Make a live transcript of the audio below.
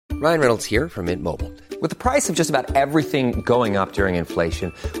Ryan Reynolds here from Mint Mobile. With the price of just about everything going up during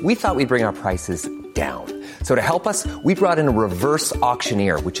inflation, we thought we'd bring our prices down. So to help us, we brought in a reverse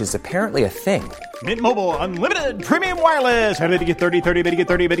auctioneer, which is apparently a thing. Mint Mobile Unlimited Premium Wireless. How to get 30, 30, bit to get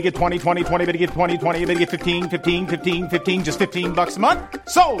 30, bit to get 20, 20, 20, bit to get 20, 20, bit to get 15, 15, 15, 15, just $15 a month?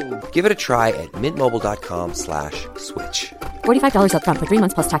 Sold! Give it a try at mintmobile.com/switch. $45 up front for 3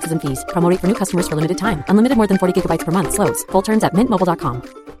 months plus taxes and fees. Promo rate for new customers for limited time. Unlimited more than 40 gigabytes per month. Slows full terms at mintmobile.com.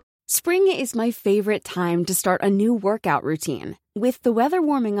 Spring is my favorite time to start a new workout routine. With the weather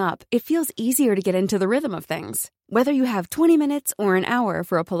warming up, it feels easier to get into the rhythm of things. Whether you have 20 minutes or an hour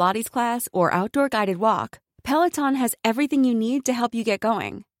for a Pilates class or outdoor guided walk, Peloton has everything you need to help you get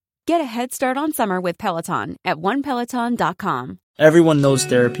going. Get a head start on summer with Peloton at onepeloton.com. Everyone knows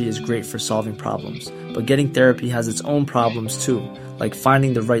therapy is great for solving problems, but getting therapy has its own problems too, like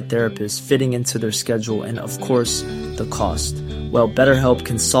finding the right therapist, fitting into their schedule, and of course, the cost. Well, BetterHelp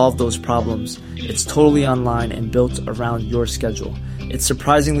can solve those problems. It's totally online and built around your schedule. It's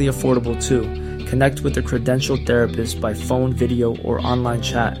surprisingly affordable too. Connect with a credentialed therapist by phone, video, or online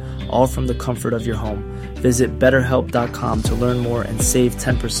chat, all from the comfort of your home. Visit BetterHelp.com to learn more and save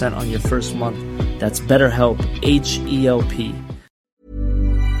 10% on your first month. That's BetterHelp, H-E-L-P.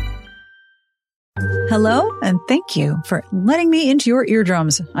 Hello, and thank you for letting me into your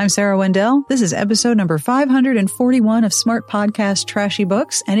eardrums. I'm Sarah Wendell. This is episode number 541 of Smart Podcast Trashy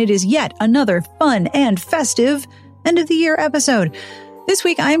Books, and it is yet another fun and festive end-of-the-year episode. This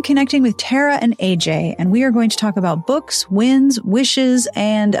week, I am connecting with Tara and AJ, and we are going to talk about books, wins, wishes,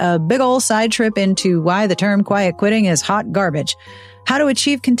 and a big ol' side trip into why the term quiet quitting is hot garbage, how to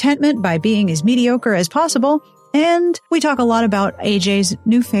achieve contentment by being as mediocre as possible, and we talk a lot about AJ's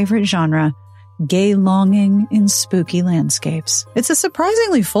new favorite genre, gay longing in spooky landscapes. It's a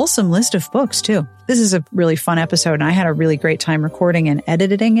surprisingly fulsome list of books, too. This is a really fun episode, and I had a really great time recording and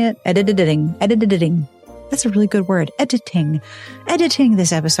editing it. Editing. That's a really good word. Editing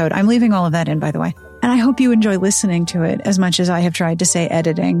this episode. I'm leaving all of that in, by the way. And I hope you enjoy listening to it as much as I have tried to say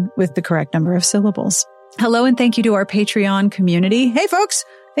editing with the correct number of syllables. Hello, and thank you to our Patreon community. Hey, folks!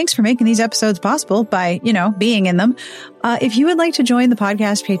 Thanks for making these episodes possible by, being in them. If you would like to join the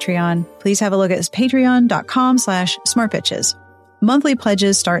podcast Patreon, please have a look at patreon.com/smartbitches. Monthly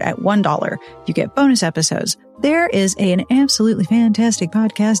pledges start at $1. You get bonus episodes. There is an absolutely fantastic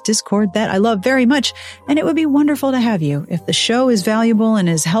podcast Discord that I love very much, and it would be wonderful to have you. If the show is valuable and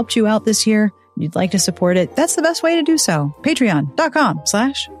has helped you out this year, you'd like to support it, that's the best way to do so.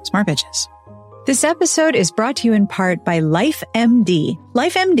 Patreon.com/smartbitches. This episode is brought to you in part by LifeMD.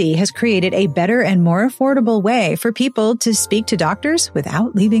 LifeMD has created a better and more affordable way for people to speak to doctors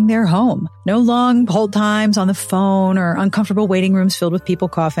without leaving their home. No long hold times on the phone or uncomfortable waiting rooms filled with people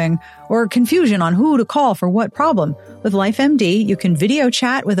coughing or confusion on who to call for what problem. With LifeMD, you can video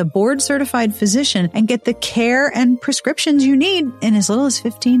chat with a board-certified physician and get the care and prescriptions you need in as little as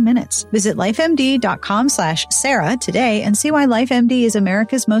 15 minutes. Visit lifemd.com/Sarah today and see why LifeMD is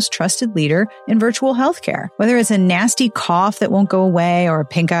America's most trusted leader in virtual healthcare. Whether it's a nasty cough that won't go away or a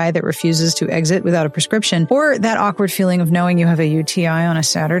pink eye that refuses to exit without a prescription, or that awkward feeling of knowing you have a UTI on a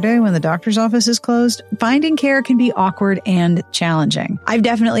Saturday when the doctor's office is closed, finding care can be awkward and challenging. I've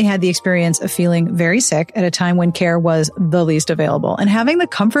definitely had the experience of feeling very sick at a time when care was the least available, and having the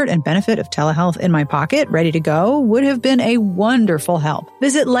comfort and benefit of telehealth in my pocket, ready to go, would have been a wonderful help.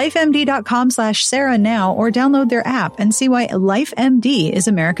 Visit lifemd.com/Sarah now or download their app and see why LifeMD is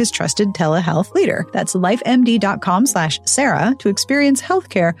America's trusted telehealth leader. That's lifemd.com/Sarah to experience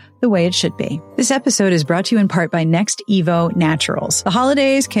healthcare the way it should be. This episode is brought to you in part by Next Evo Naturals. The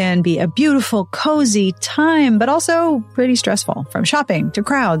holidays can be a beautiful, cozy time, but also pretty stressful. From shopping to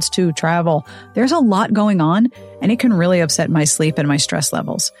crowds to travel, there's a lot going on, and it can really upset my sleep and my stress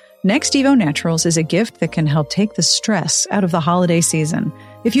levels. Next Evo Naturals is a gift that can help take the stress out of the holiday season.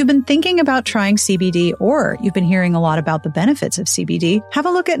 If you've been thinking about trying CBD or you've been hearing a lot about the benefits of CBD, have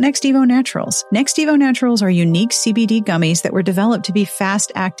a look at Next Evo Naturals. Next Evo Naturals are unique CBD gummies that were developed to be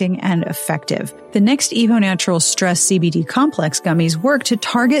fast-acting and effective. The Next Evo Naturals Stress CBD Complex gummies work to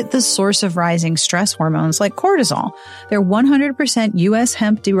target the source of rising stress hormones like cortisol. Their 100% U.S.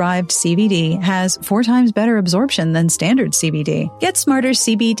 hemp-derived CBD has 4 times better absorption than standard CBD. Get smarter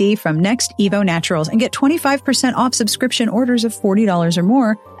CBD from Next Evo Naturals and get 25% off subscription orders of $40 or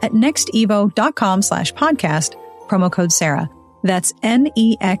more at nextevo.com/podcast, promo code Sarah. That's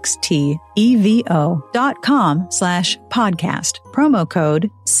NEXTEVO.com/podcast, promo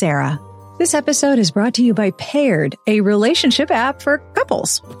code Sarah. This episode is brought to you by Paired, a relationship app for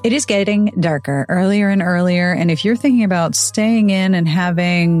couples. It is getting darker earlier and earlier, and if you're thinking about staying in and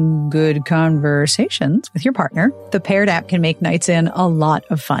having good conversations with your partner, the Paired app can make nights in a lot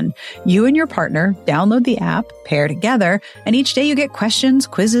of fun. You and your partner download the app, pair together, and each day you get questions,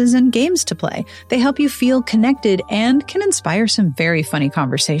 quizzes, and games to play. They help you feel connected and can inspire some very funny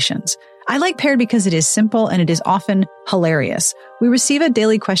conversations. I like Paired because it is simple and it is often hilarious. We receive a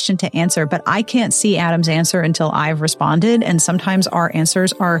daily question to answer, but I can't see Adam's answer until I've responded, and sometimes our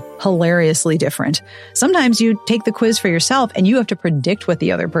answers are hilariously different. Sometimes you take the quiz for yourself and you have to predict what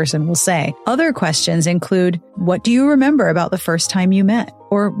the other person will say. Other questions include, what do you remember about the first time you met?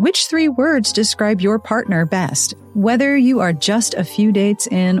 Or which 3 words describe your partner best? Whether you are just a few dates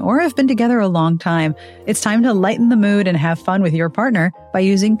in or have been together a long time, it's time to lighten the mood and have fun with your partner by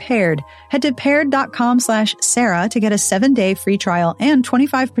using Paired. Head to paired.com/Sarah to get a 7-day free trial and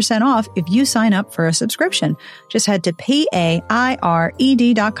 25% off if you sign up for a subscription. Just head to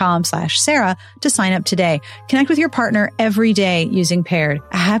paired.com/Sarah to sign up today. Connect with your partner every day using Paired.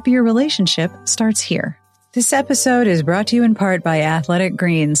 A happier relationship starts here. This episode is brought to you in part by Athletic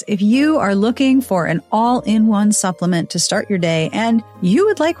Greens. If you are looking for an all-in-one supplement to start your day and you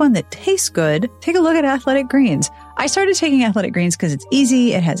would like one that tastes good, take a look at Athletic Greens. I started taking Athletic Greens because it's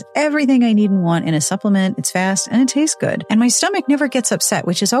easy, it has everything I need and want in a supplement, it's fast, and it tastes good. And my stomach never gets upset,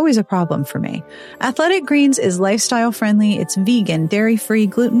 which is always a problem for me. Athletic Greens is lifestyle friendly, it's vegan, dairy-free,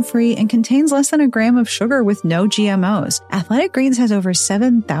 gluten-free, and contains less than a gram of sugar with no GMOs. Athletic Greens has over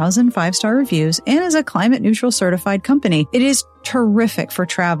 7,000 5-star reviews and is a climate-neutral certified company. It is terrific for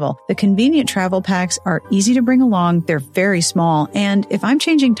travel. The convenient travel packs are easy to bring along, they're very small, and if I'm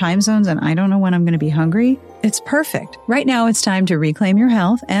changing time zones and I don't know when I'm going to be hungry, it's perfect. Right now, it's time to reclaim your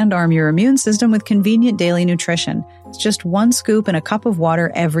health and arm your immune system with convenient daily nutrition. It's just 1 scoop in a cup of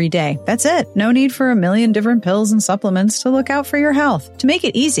water every day. That's it. No need for a million different pills and supplements to look out for your health. To make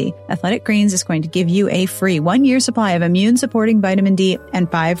it easy, Athletic Greens is going to give you a free 1-year supply of immune-supporting vitamin D and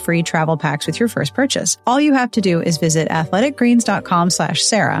 5 free travel packs with your first purchase. All you have to do is visit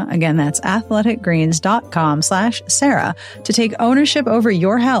athleticgreens.com/Sarah. Again, that's athleticgreens.com/Sarah to take ownership over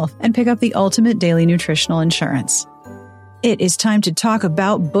your health and pick up the ultimate daily nutritional insurance. It is time to talk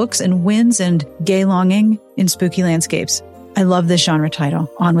about books and winds and gay longing in spooky landscapes. I love this genre title.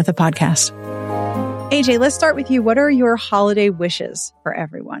 On with the podcast. AJ, let's start with you. What are your holiday wishes for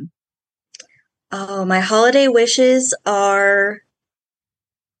everyone? Oh, my holiday wishes are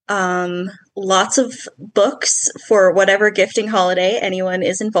lots of books for whatever gifting holiday anyone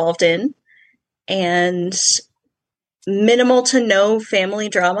is involved in, and minimal to no family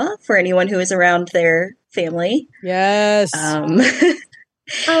drama for anyone who is around their family. Yes.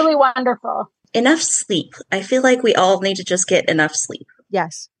 Really wonderful. Enough sleep. I feel like we all need to just get enough sleep.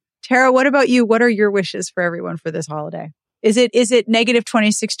 Yes. Tara, what about you? What are your wishes for everyone for this holiday? Is it negative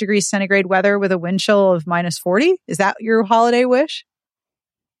 26 degrees centigrade weather with a wind chill of minus 40? Is that your holiday wish?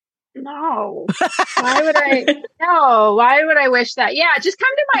 No. Why would I? No. Why would I wish that? Yeah, just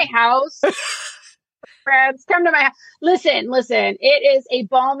come to my house. Friends, come to my house. Listen. It is a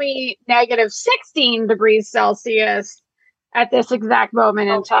balmy negative 16 degrees Celsius at this exact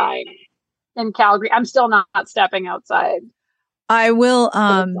moment in time in Calgary. I'm still not stepping outside. I will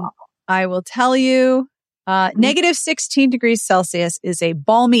tell you, negative 16 degrees Celsius is a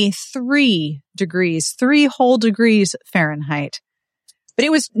balmy 3 whole degrees Fahrenheit. But it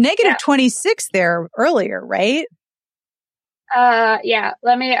was negative 26 there earlier, right? Yeah.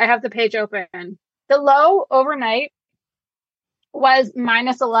 I have the page open. The low overnight was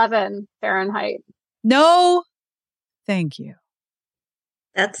minus 11 Fahrenheit. No, thank you.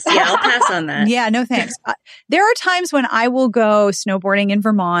 I'll pass on that. Yeah, no thanks. There are times when I will go snowboarding in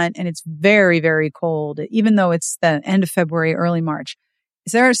Vermont and it's very, very cold, even though it's the end of February, early March.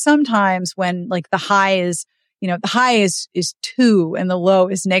 There are some times when like the high is 2 and the low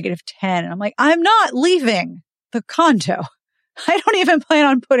is negative 10. And I'm like, I'm not leaving the condo. I don't even plan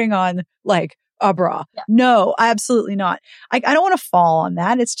on putting on like a bra. Yeah. No, absolutely not. I don't want to fall on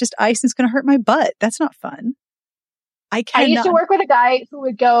that. It's just ice and it's going to hurt my butt. That's not fun. I used to work with a guy who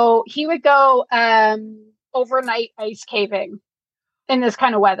would go overnight ice caving in this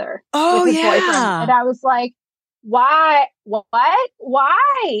kind of weather. Oh, with his yeah. boyfriend. And I was like, why? What?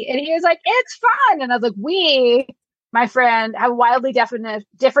 Why? And he was like, it's fun. And I was like, my friend, have wildly different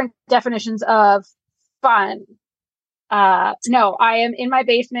definitions of fun. No, I am in my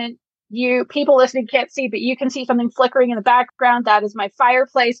basement. You people listening can't see, but you can see something flickering in the background. That is my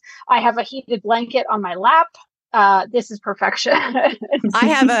fireplace. I have a heated blanket on my lap. This is perfection. I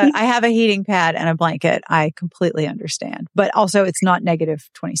have a heating pad and a blanket. I completely understand, but also it's not negative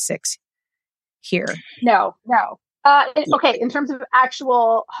 26 here. No. Okay, in terms of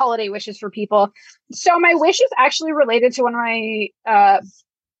actual holiday wishes for people. So my wish is actually related to one of my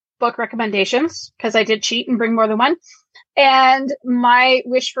book recommendations, because I did cheat and bring more than one. And my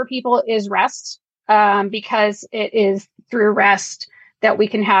wish for people is rest, because it is through rest that we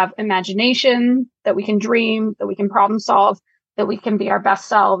can have imagination, that we can dream, that we can problem solve, that we can be our best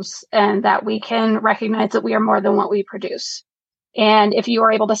selves, and that we can recognize that we are more than what we produce. And if you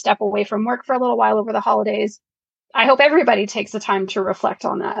are able to step away from work for a little while over the holidays, I hope everybody takes the time to reflect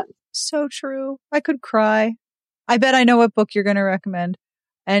on that. So true. I could cry. I bet I know what book you're going to recommend.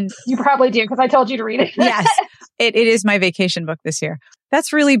 And you probably do, because I told you to read it. Yes, it is my vacation book this year.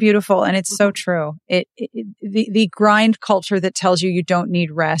 That's really beautiful. And it's so true. The grind culture that tells you don't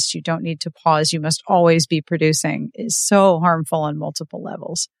need rest, you don't need to pause, you must always be producing is so harmful on multiple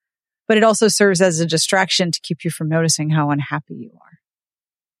levels. But it also serves as a distraction to keep you from noticing how unhappy you are.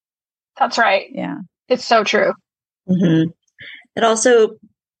 That's right. Yeah. It's so true. Mm-hmm. It also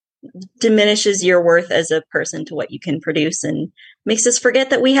diminishes your worth as a person to what you can produce and makes us forget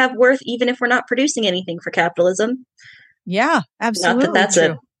that we have worth even if we're not producing anything for capitalism. Yeah, absolutely. Not that that's true.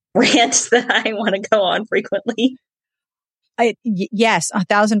 a rant that I want to go on frequently. Yes,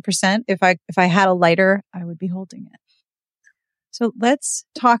 1,000%. If I had a lighter, I would be holding it. So let's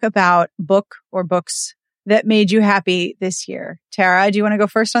talk about book or books that made you happy this year. Tara, do you want to go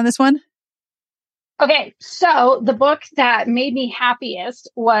first on this one? Okay, so the book that made me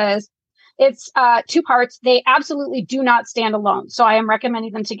happiest it's 2 parts. They absolutely do not stand alone. So I am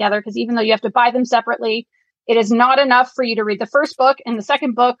recommending them together, because even though you have to buy them separately, it is not enough for you to read the first book, and the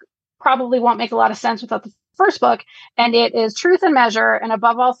second book probably won't make a lot of sense without the first book. And it is Truth and Measure and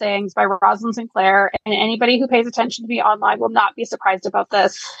Above All Things by Rosalind Sinclair. And anybody who pays attention to me online will not be surprised about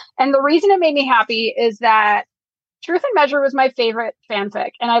this. And the reason it made me happy is that Truth and Measure was my favorite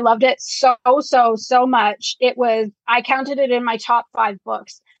fanfic, and I loved it so much. I counted it in my top 5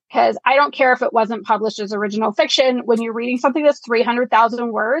 books, because I don't care if it wasn't published as original fiction. When you're reading something that's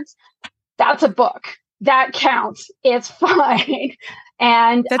 300,000 words, that's a book. That counts. It's fine.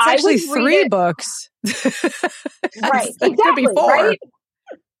 And that's actually 3 books. Right. Exactly. Right?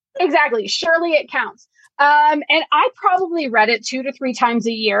 Exactly. Surely it counts. And I probably read it 2 to 3 times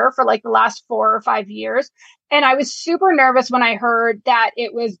a year for like the last 4 or 5 years. And I was super nervous when I heard that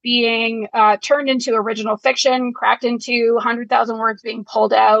it was being turned into original fiction, cracked into 100,000 words being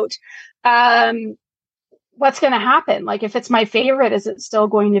pulled out. What's going to happen? Like, if it's my favorite, is it still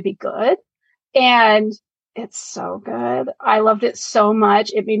going to be good? And it's so good. I loved it so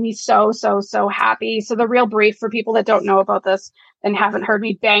much. It made me so happy. So the real brief for people that don't know about this and haven't heard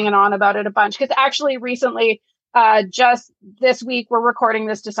me banging on about it a bunch, because actually recently, just this week, we're recording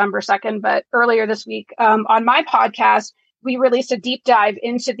this December 2nd, but earlier this week, on my podcast, we released a deep dive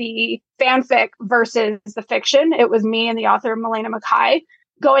into the fanfic versus the fiction. It was me and the author, Milena Mackay,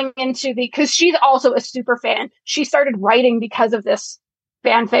 going into because she's also a super fan. She started writing because of this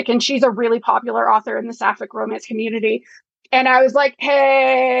fanfic, and she's a really popular author in the sapphic romance community. And I was like,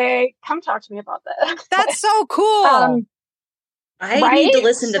 hey, come talk to me about this. That's so cool. I need to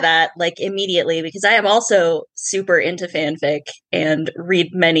listen to that like immediately, because I am also super into fanfic and read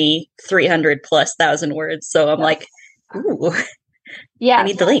many 300,000+ words. So I'm like, ooh, yeah, I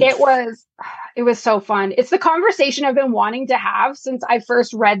need the link. It was so fun. It's the conversation I've been wanting to have since I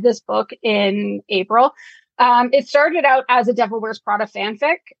first read this book in April. It started out as a Devil Wears Prada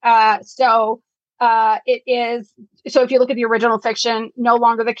fanfic. It is, so if you look at the original fiction, no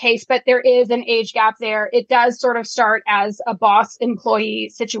longer the case, but there is an age gap there. It does sort of start as a boss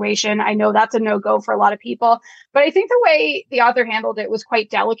employee situation. I know that's a no-go for a lot of people, but I think the way the author handled it was quite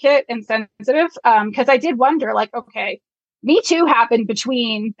delicate and sensitive. Cause I did wonder, like, okay, Me Too happened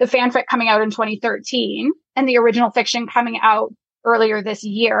between the fanfic coming out in 2013 and the original fiction coming out earlier this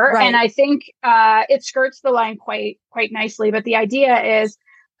year. Right. And I think, it skirts the line quite nicely, but the idea is,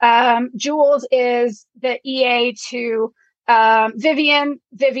 Jules is the EA to Vivian.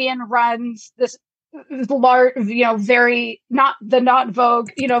 Vivian runs this large, very not Vogue,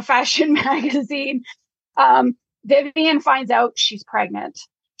 fashion magazine. Vivian finds out she's pregnant.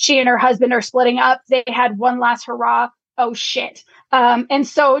 She and her husband are splitting up. They had one last hurrah. Oh shit. And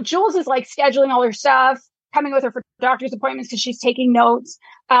so Jules is like scheduling all her stuff, coming with her for doctor's appointments because she's taking notes.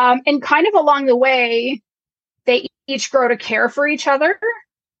 And kind of along the way, they each grow to care for each other.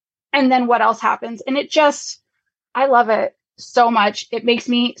 And then what else happens? And I love it so much. It makes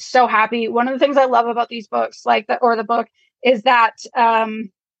me so happy. One of the things I love about these books, the book, is that a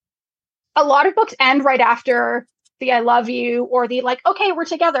lot of books end right after the I love you or the like, okay, we're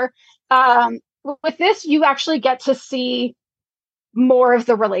together. With this, you actually get to see more of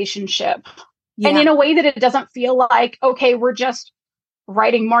the relationship. And in a way that it doesn't feel like, okay, we're just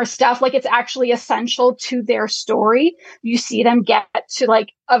writing more stuff. Like it's actually essential to their story. You see them get to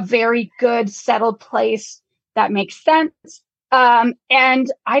like a very good settled place that makes sense. And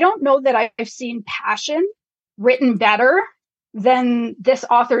I don't know that I've seen passion written better than this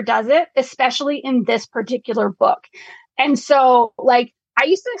author does it, especially in this particular book. And so like, I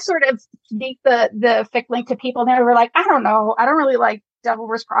used to sort of sneak the fic link to people and they were like, I don't know. I don't really like Devil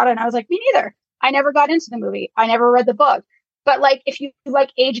Wears Prada. And I was like, me neither. I never got into the movie. I never read the book. But like, if you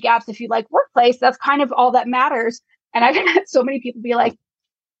like age gaps, if you like workplace, that's kind of all that matters. And I've had so many people be like,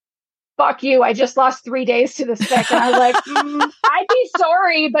 fuck you. I just lost 3 days to this fic. And I was like, I'd be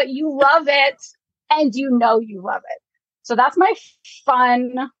sorry, but you love it. And you know you love it. So that's my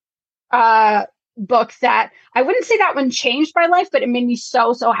fun book that I wouldn't say that one changed my life, but it made me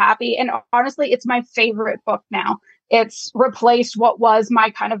so, so happy. And honestly, it's my favorite book now. It's replaced what was my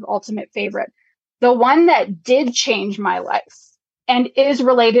kind of ultimate favorite. The one that did change my life and is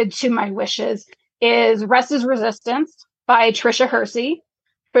related to my wishes is Rest is Resistance by Tricia Hersey.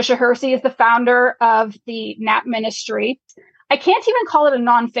 Tricia Hersey is the founder of the Nap Ministry. I can't even call it a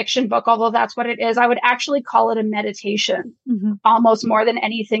nonfiction book, although that's what it is. I would actually call it a meditation, almost more than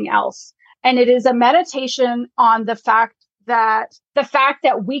anything else. And it is a meditation on the fact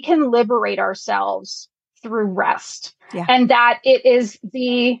that we can liberate ourselves through rest. Yeah. And that it is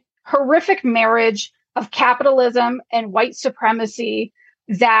the horrific marriage of capitalism and white supremacy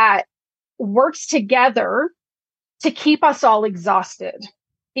that works together to keep us all exhausted.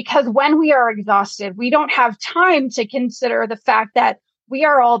 Because when we are exhausted, we don't have time to consider the fact that we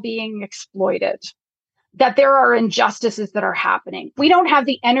are all being exploited, that there are injustices that are happening. We don't have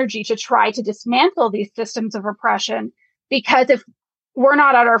the energy to try to dismantle these systems of oppression, because if we're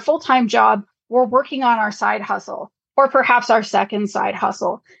not at our full-time job, we're working on our side hustle, or perhaps our second side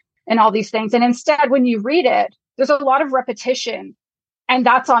hustle, and all these things. And instead, when you read it, there's a lot of repetition, and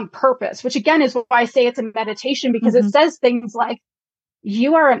that's on purpose, which again is why I say it's a meditation, because it says things like,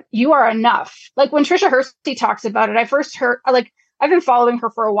 you are enough. Like when Tricia Hersey talks about it, I first heard, like, I've been following her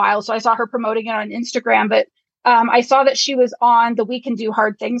for a while, so I saw her promoting it on Instagram, but I saw that she was on the We Can Do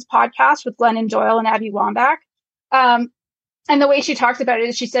Hard Things podcast with Glennon Doyle and Abby Wambach. And the way she talks about it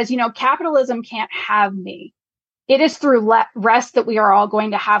is she says, capitalism can't have me. It is through rest that we are all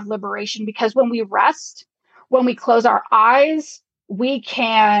going to have liberation, because when we rest, when we close our eyes, we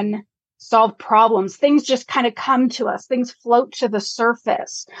can solve problems. Things just kind of come to us. Things float to the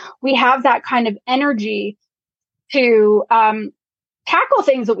surface. We have that kind of energy to tackle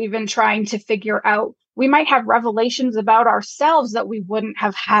things that we've been trying to figure out. We might have revelations about ourselves that we wouldn't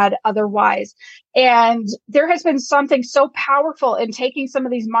have had otherwise. And there has been something so powerful in taking some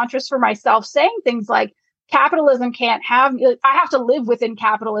of these mantras for myself, saying things like, capitalism can't have me. I have to live within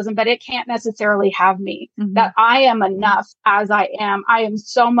capitalism, but it can't necessarily have me. That I am enough as I am. I am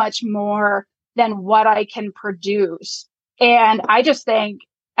so much more than what I can produce. And I just think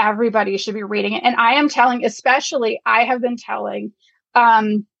everybody should be reading it. And I am telling, I have been telling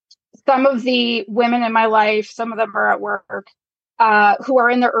some of the women in my life, some of them are at work, who are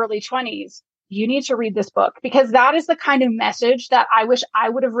in their early 20s, you need to read this book, because that is the kind of message that I wish I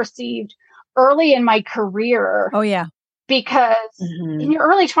would have received early in my career. Oh, yeah. Because in your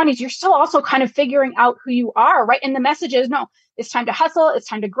early 20s, you're still also kind of figuring out who you are, right? And the message is, no, it's time to hustle. It's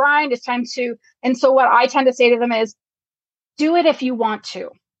time to grind. It's time to, and so what I tend to say to them is, do it if you want to.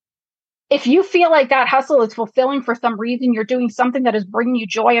 If you feel like that hustle is fulfilling for some reason, you're doing something that is bringing you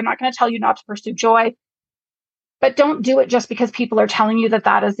joy. I'm not going to tell you not to pursue joy, but don't do it just because people are telling you that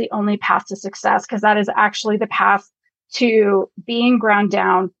that is the only path to success, because that is actually the path to being ground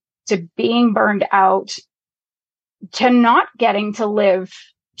down, to being burned out, to not getting to live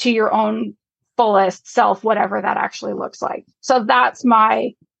to your own fullest self, whatever that actually looks like. So that's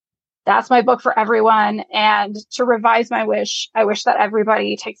my book for everyone. And to revise my wish, I wish that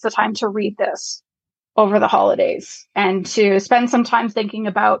everybody takes the time to read this over the holidays and to spend some time thinking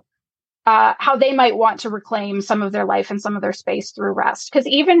about how they might want to reclaim some of their life and some of their space through rest. Because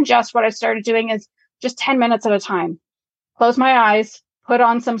even just what I started doing is just 10 minutes at a time. Close my eyes, put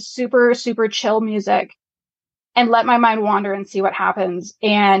on some super, super chill music, and let my mind wander and see what happens.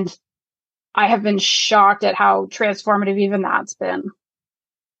 And I have been shocked at how transformative even that's been.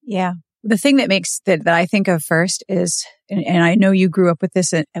 Yeah. The thing that makes that I think of first is, and I know you grew up with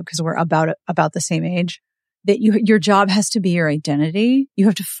this because we're about the same age, that your job has to be your identity. You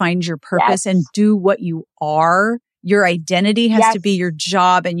have to find your purpose and do what you are. Your identity has to be your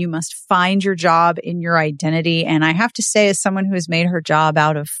job, and you must find your job in your identity. And I have to say, as someone who has made her job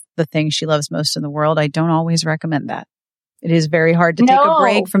out of the thing she loves most in the world, I don't always recommend that. It is very hard to take a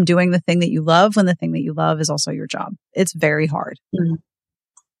break from doing the thing that you love when the thing that you love is also your job. It's very hard. Mm-hmm.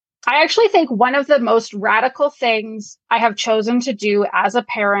 I actually think one of the most radical things I have chosen to do as a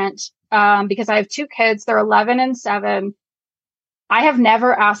parent, because I have 2 kids, they're 11 and 7. I have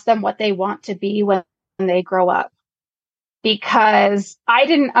never asked them what they want to be when they grow up, because I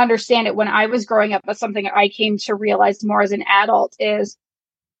didn't understand it when I was growing up. But something I came to realize more as an adult is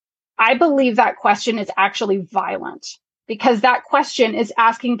I believe that question is actually violent, because that question is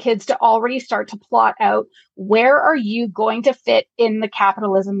asking kids to already start to plot out, where are you going to fit in the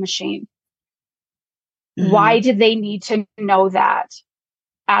capitalism machine? Mm-hmm. Why did they need to know that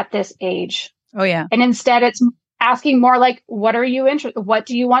at this age? Oh, yeah. And instead it's asking more like, what are you interested? What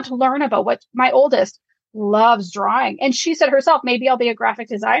do you want to learn about? What my oldest loves drawing. And she said herself, maybe I'll be a graphic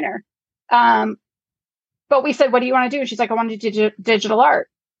designer. But we said, what do you want to do? She's like, I want to do digital art.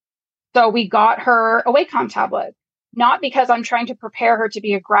 So we got her a Wacom tablet, not because I'm trying to prepare her to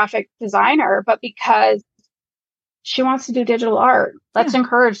be a graphic designer, but because she wants to do digital art. Let's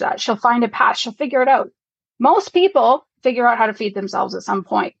encourage that. She'll find a path. She'll figure it out. Most people figure out how to feed themselves at some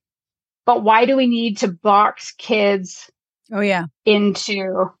point. But why do we need to box kids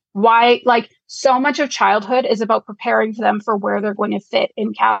into why? Like, so much of childhood is about preparing them for where they're going to fit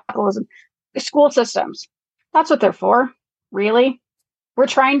in capitalism. The school systems, that's what they're for, really. We're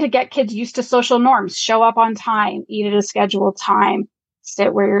trying to get kids used to social norms, show up on time, eat at a scheduled time,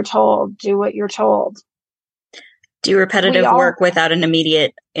 sit where you're told, do what you're told. Do repetitive work without an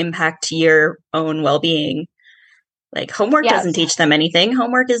immediate impact to your own well-being. Like, homework doesn't teach them anything.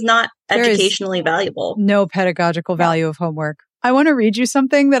 Homework is not educationally valuable. No pedagogical value of homework. I want to read you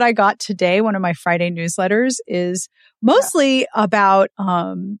something that I got today. One of my Friday newsletters is mostly about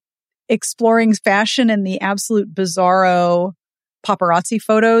exploring fashion and the absolute bizarro paparazzi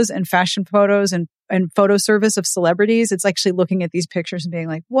photos and fashion photos and photo service of celebrities. It's actually looking at these pictures and being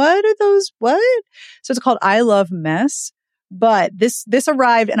like, what are those? What? So it's called I Love Mess. But this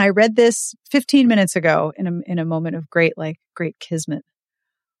arrived, and I read this 15 minutes ago in a moment of great kismet.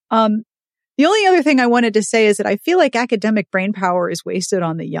 The only other thing I wanted to say is that I feel like academic brain power is wasted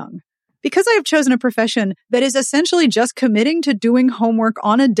on the young. Because I have chosen a profession that is essentially just committing to doing homework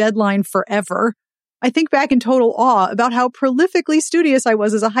on a deadline forever, I think back in total awe about how prolifically studious I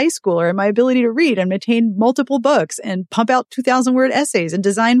was as a high schooler and my ability to read and maintain multiple books and pump out 2,000-word essays and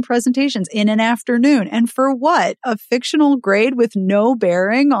design presentations in an afternoon. And for what? A fictional grade with no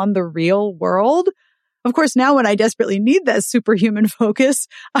bearing on the real world? Of course, now when I desperately need that superhuman focus,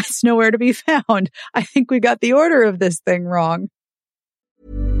 it's nowhere to be found. I think we got the order of this thing wrong.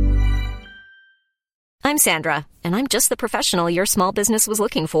 I'm Sandra, and I'm just the professional your small business was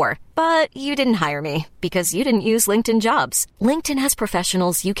looking for. But you didn't hire me because you didn't use LinkedIn Jobs. LinkedIn has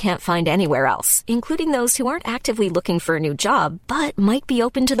professionals you can't find anywhere else, including those who aren't actively looking for a new job, but might be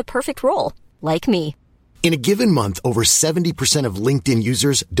open to the perfect role, like me. In a given month, over 70% of LinkedIn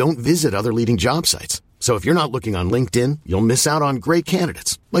users don't visit other leading job sites. So if you're not looking on LinkedIn, you'll miss out on great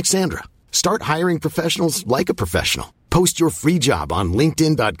candidates like Sandra. Start hiring professionals like a professional. Post your free job on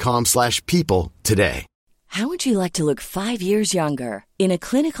linkedin.com/people today. How would you like to look 5 years younger? In a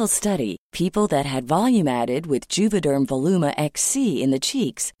clinical study, people that had volume added with Juvederm Voluma XC in the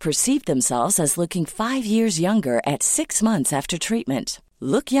cheeks perceived themselves as looking 5 years younger at 6 months after treatment.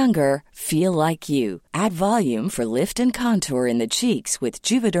 Look younger, feel like you. Add volume for lift and contour in the cheeks with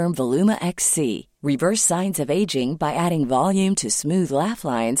Juvederm Voluma XC. Reverse signs of aging by adding volume to smooth laugh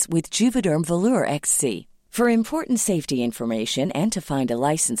lines with Juvederm Volure XC. For important safety information and to find a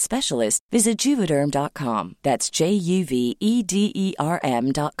licensed specialist, visit Juvederm.com. That's JUVEDERM.com.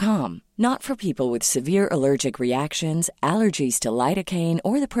 Not for people with severe allergic reactions, allergies to lidocaine,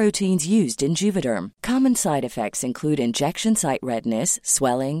 or the proteins used in Juvederm. Common side effects include injection site redness,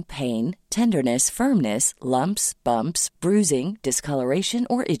 swelling, pain, tenderness, firmness, lumps, bumps, bruising, discoloration,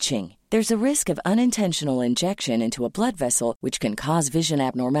 or itching. There's a risk of unintentional injection into a blood vessel, which can cause vision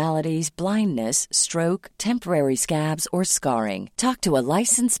abnormalities, blindness, stroke, temporary scabs, or scarring. Talk to a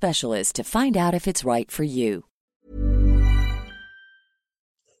licensed specialist to find out if it's right for you.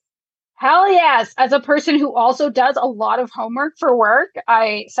 Hell yes. As a person who also does a lot of homework for work,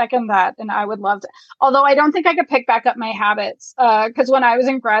 I second that, and I would love to. Although I don't think I could pick back up my habits, because when I was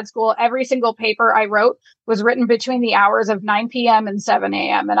in grad school, every single paper I wrote was written between the hours of 9 p.m. and 7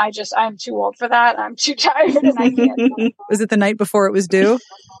 a.m. And I'm too old for that. I'm too tired, and I can't. Was it the night before it was due?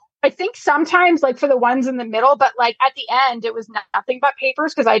 I think sometimes, like, for the ones in the middle, but like at the end, it was nothing but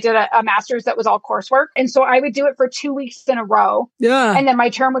papers, because I did a master's that was all coursework. And so I would do it for 2 weeks in a row. Yeah. And then my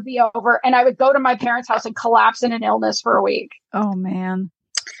term would be over, and I would go to my parents' house and collapse in an illness for a week. Oh, man.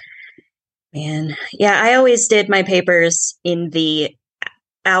 Man, yeah, I always did my papers in the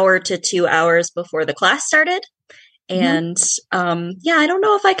hour to 2 hours before the class started. And yeah, I don't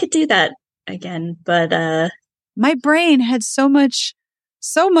know if I could do that again, but my brain had so much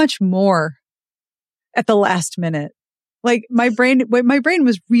more at the last minute. Like my brain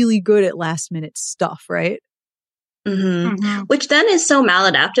was really good at last minute stuff, right? Which then is so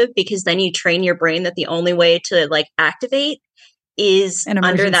maladaptive because then you train your brain that the only way to like activate is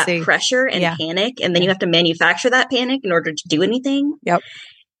under that pressure and panic. And then you have to manufacture that panic in order to do anything. Yep.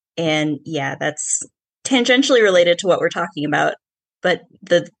 And yeah, that's tangentially related to what we're talking about. But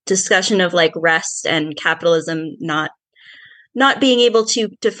the discussion of like rest and capitalism not being able to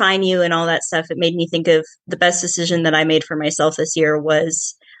define you and all that stuff, it made me think of the best decision that I made for myself this year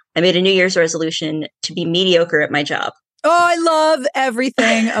was I made a New Year's resolution to be mediocre at my job. Oh, I love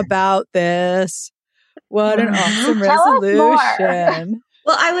everything about this. What an awesome resolution.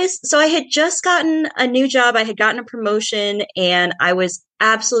 Well, I had just gotten a new job. I had gotten a promotion and I was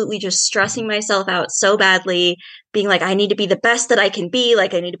absolutely just stressing myself out so badly, being like, I need to be the best that I can be.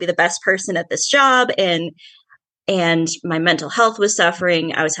 Like, I need to be the best person at this job. And my mental health was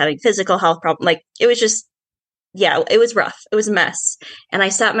suffering. I was having physical health problems. Like, it was just, yeah, it was rough. It was a mess. And I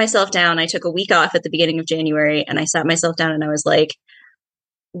sat myself down. I took a week off at the beginning of January and I sat myself down and I was like,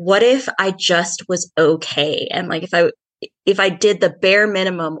 what if I just was okay? And like, if I did the bare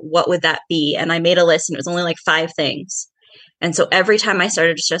minimum, what would that be? And I made a list and it was only like 5 things. And so every time I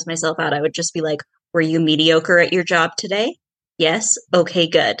started to stress myself out, I would just be like, were you mediocre at your job today? Yes. Okay,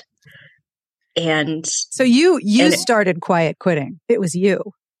 good. And so you started quiet quitting. It was you.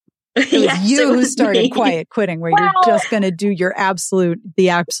 It was you who started quiet quitting, where you're just going to do the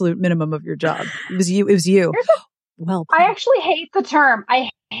absolute minimum of your job. It was you. Well, I actually hate the term.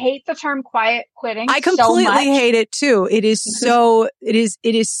 I hate the term quiet quitting. I completely hate it too. It is so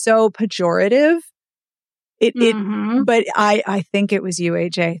pejorative. But I think it was you,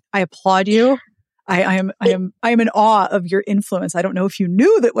 AJ. I applaud you. I am in awe of your influence. I don't know if you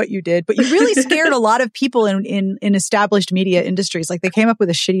knew that what you did, but you really scared a lot of people in established media industries. Like, they came up with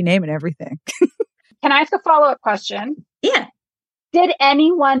a shitty name and everything. Can I ask a follow-up question? Yeah. Did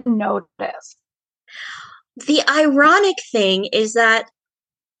anyone notice? The ironic thing is that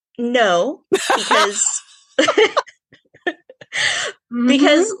no, because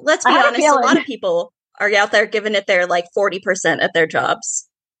because let's be honest, a lot of people are out there giving it their like 40% at their jobs.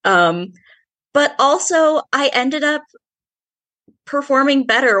 But also I ended up performing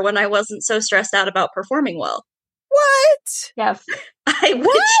better when I wasn't so stressed out about performing well. What? Yes.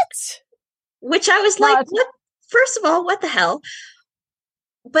 Which I was like, what? First of all, what the hell?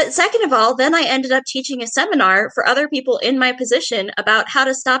 But second of all, then I ended up teaching a seminar for other people in my position about how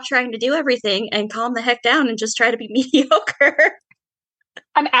to stop trying to do everything and calm the heck down and just try to be mediocre.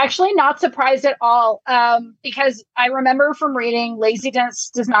 I'm actually not surprised at all, because I remember from reading Laziness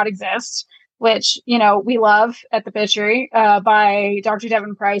Does Not Exist, which, we love at the Bitchery, by Dr.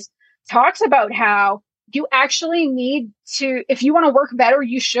 Devin Price, talks about how you actually need to, if you want to work better,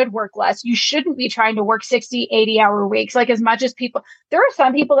 you should work less. You shouldn't be trying to work 60, 80-hour weeks. Like, as much as there are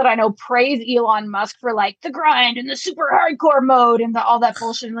some people that I know praise Elon Musk for like the grind and the super hardcore mode and all that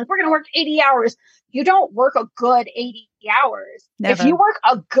bullshit. And like, we're going to work 80 hours. You don't work a good 80 hours. Never. If you work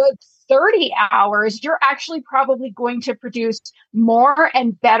a good 30 hours, you're actually probably going to produce more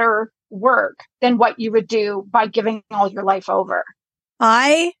and better work than what you would do by giving all your life over.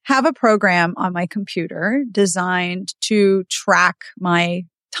 I have a program on my computer designed to track my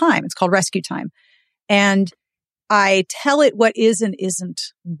time. It's called Rescue Time. And I tell it what is and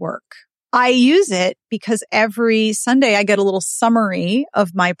isn't work. I use it because every Sunday I get a little summary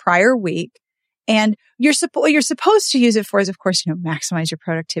of my prior week. And what you're supposed to use it for is, of course, maximize your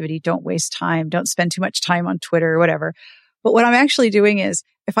productivity. Don't waste time. Don't spend too much time on Twitter or whatever. But what I'm actually doing is,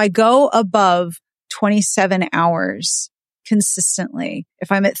 if I go above 27 hours consistently,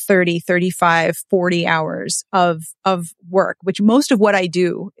 if I'm at 30, 35, 40 hours of work, which most of what I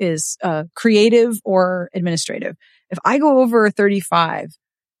do is creative or administrative. If I go over 35,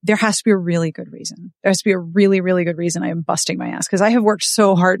 there has to be a really good reason. There has to be a really, really good reason I am busting my ass, because I have worked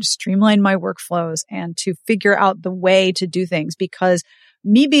so hard to streamline my workflows and to figure out the way to do things, because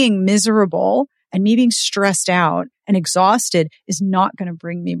me being miserable and me being stressed out and exhausted is not going to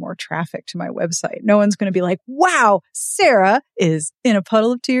bring me more traffic to my website. No one's going to be like, wow, Sarah is in a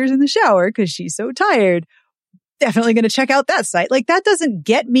puddle of tears in the shower because she's so tired. Definitely going to check out that site. Like, that doesn't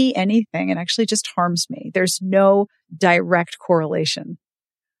get me anything. It actually just harms me. There's no direct correlation.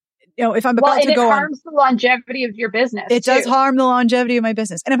 If I'm about to go on, it harms the longevity of your business. It does harm the longevity of my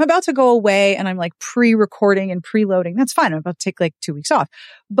business. And if I'm about to go away and I'm like pre-recording and preloading, that's fine. I'm about to take like 2 weeks off.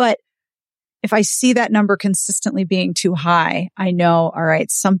 But if I see that number consistently being too high, I know, all right,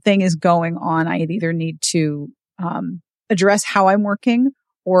 something is going on. I either need to address how I'm working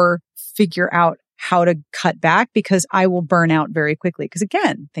or figure out how to cut back, because I will burn out very quickly. Because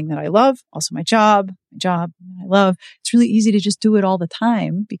again, thing that I love, also my job I love. It's really easy to just do it all the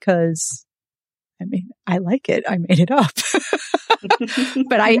time because I like it. I made it up.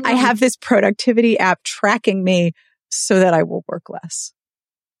 But I have this productivity app tracking me so that I will work less.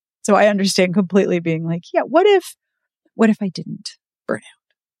 So I understand completely being like, yeah, what if I didn't burn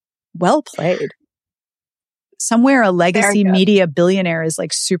out? Well played. Somewhere a legacy media billionaire is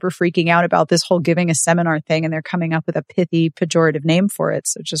like super freaking out about this whole giving a seminar thing, and they're coming up with a pithy pejorative name for it.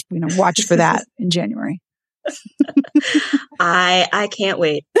 So just, watch for that in January. I can't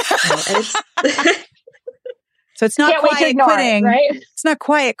wait. So it's not quiet quitting, right? It's not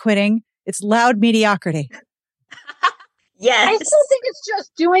quiet quitting. It's loud mediocrity. Yes. I still think it's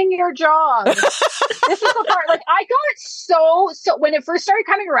just doing your job. This is the part, like, I got so when it first started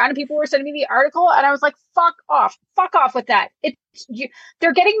coming around and people were sending me the article, and I was like, fuck off with that.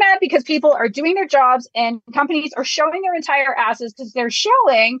 They're getting mad because people are doing their jobs and companies are showing their entire asses because they're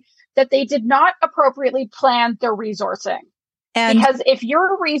showing that they did not appropriately plan their resourcing. Because if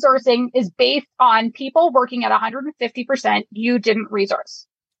your resourcing is based on people working at 150%, you didn't resource.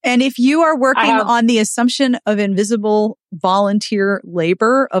 And if you are working on the assumption of invisible volunteer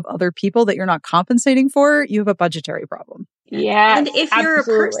labor of other people that you're not compensating for, you have a budgetary problem. Yeah. And if you're a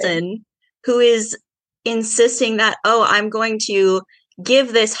person who is insisting that, I'm going to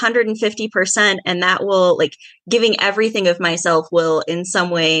give this 150% and that will, like, giving everything of myself will in some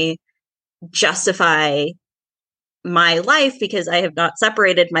way justify my life because I have not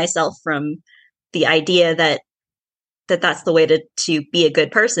separated myself from the idea that that's the way to be a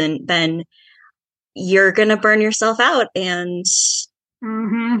good person, then you're going to burn yourself out. And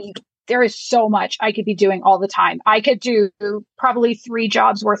there is so much I could be doing all the time. I could do probably 3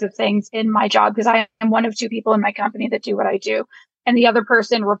 jobs worth of things in my job because I am one of 2 people in my company that do what I do. And the other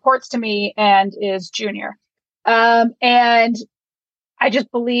person reports to me and is junior. And I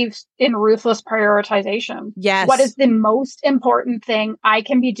just believe in ruthless prioritization. Yes. What is the most important thing I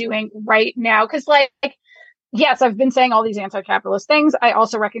can be doing right now? Because, like, yes, I've been saying all these anti-capitalist things. I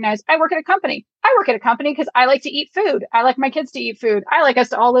also recognize I work at a company. I work at a company because I like to eat food. I like my kids to eat food. I like us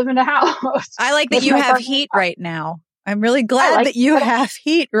to all live in a house. I like that you have heat right now. I'm really glad that you have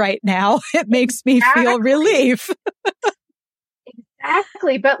heat right now. It makes me feel relief.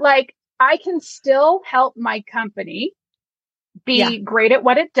 Exactly. But, like, I can still help my company be great at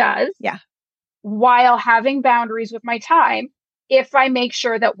what it does. Yeah. While having boundaries with my time, if I make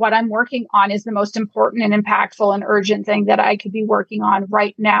sure that what I'm working on is the most important and impactful and urgent thing that I could be working on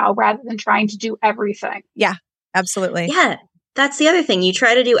right now, rather than trying to do everything. Yeah, absolutely. Yeah, that's the other thing. You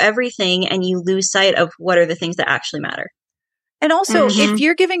try to do everything and you lose sight of what are the things that actually matter. And also, if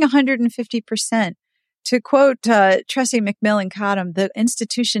you're giving 150%, to quote Tressie McMillan Cottom, the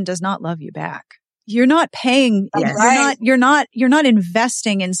institution does not love you back. You're not paying. You're not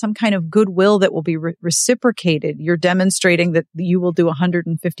investing in some kind of goodwill that will be reciprocated. You're demonstrating that you will do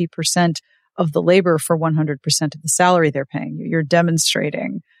 150% of the labor for 100% of the salary they're paying you. You're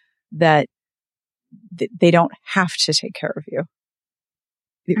demonstrating that they don't have to take care of you.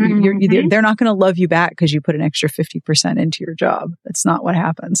 They're not going to love you back because you put an extra 50% into your job. That's not what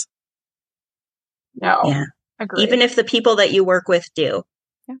happens. No. Yeah. Agreed. Even if the people that you work with do.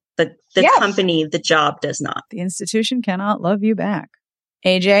 But the company, the job does not. The institution cannot love you back.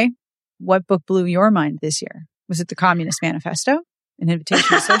 AJ, what book blew your mind this year? Was it the Communist Manifesto? An Invitation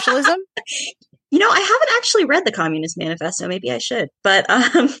to Socialism? I haven't actually read the Communist Manifesto. Maybe I should. But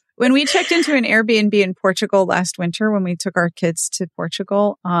when we checked into an Airbnb in Portugal last winter, when we took our kids to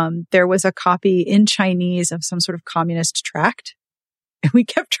Portugal, there was a copy in Chinese of some sort of communist tract. And we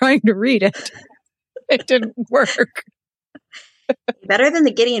kept trying to read it. It didn't work. Better than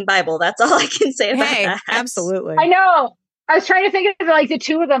the Gideon Bible. That's all I can say about that. Absolutely. I know. I was trying to think of like the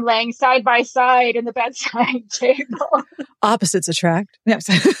 2 of them laying side by side in the bedside table. Opposites attract. Yes.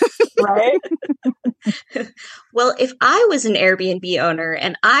 Right? Well, if I was an Airbnb owner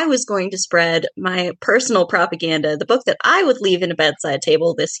and I was going to spread my personal propaganda, the book that I would leave in a bedside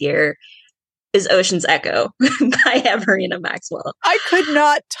table this year is Ocean's Echo by Emerina Maxwell. I could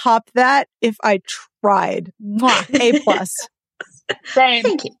not top that if I tried. Mwah, A+. Same.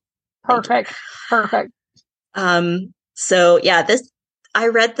 Thank you. Perfect. So yeah, I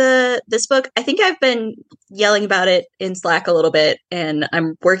read this book. I think I've been yelling about it in Slack a little bit, and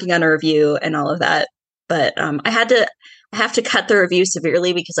I'm working on a review and all of that. But I have to cut the review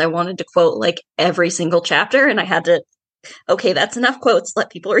severely because I wanted to quote like every single chapter, and I had to. Okay, that's enough quotes.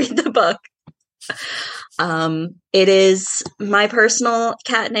 Let people read the book. It is my personal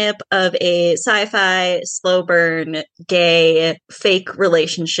catnip of a sci-fi, slow burn, gay, fake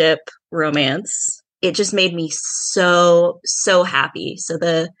relationship romance. It just made me so happy. So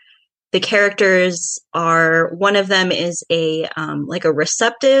the characters are, one of them is a like a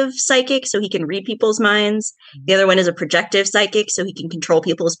receptive psychic, so he can read people's minds. The other one is a projective psychic, so he can control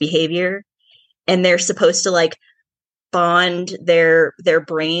people's behavior. And they're supposed to like bond their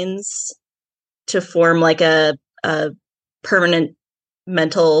brains to form like a permanent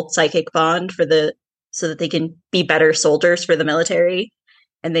mental psychic bond so that they can be better soldiers for the military.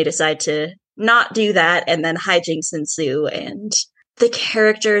 And they decide to not do that, and then hijinks ensue. And the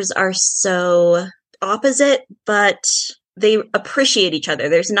characters are so opposite, but they appreciate each other.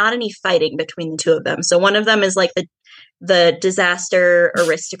 There's not any fighting between the two of them. So one of them is like the disaster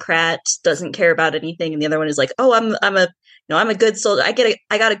aristocrat, doesn't care about anything, and the other one is like, oh, I'm a good soldier. I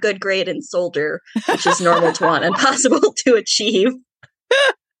got a good grade in soldier, which is normal to want and possible to achieve.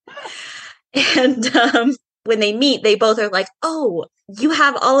 And when they meet, they both are like, oh, you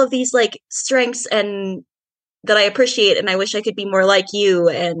have all of these like strengths and that I appreciate, and I wish I could be more like you.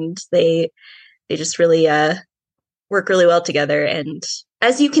 And they just really work really well together. And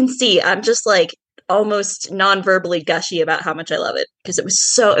as you can see, I'm just like almost non-verbally gushy about how much I love it, because it was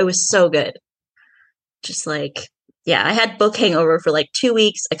so good. Just like, yeah, I had book hangover for like 2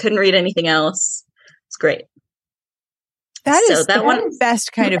 weeks. I couldn't read anything else. It's great. That is the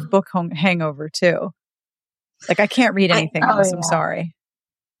best kind of book hangover too. Like I can't read anything else. Yeah. I'm sorry.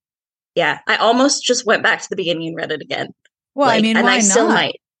 Yeah, I almost just went back to the beginning and read it again. Well, like, I mean, why not? Still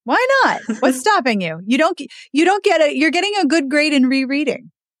might. Why not? What's stopping you? You don't get you're getting a good grade in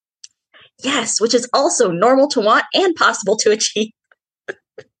rereading. Yes, which is also normal to want and possible to achieve.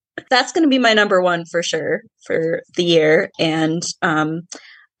 That's going to be my number one for sure for the year. And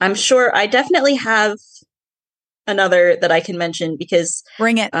I'm sure I definitely have another that I can mention because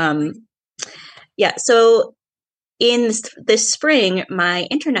bring it. Yeah. So in this spring, my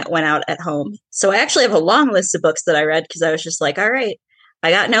internet went out at home. So I actually have a long list of books that I read because I was just like, all right, I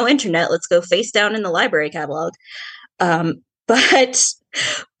got no internet. Let's go face down in the library catalog. But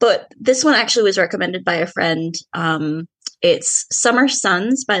this one actually was recommended by a friend. It's Summer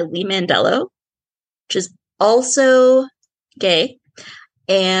Suns by Lee Mandello, which is also gay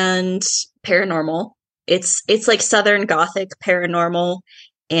and paranormal. It's like Southern Gothic paranormal.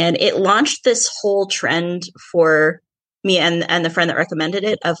 And it launched this whole trend for me and the friend that recommended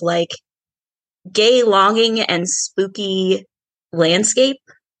it of like gay longing and spooky landscape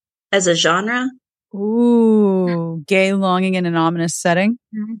as a genre. Ooh, gay longing in an ominous setting.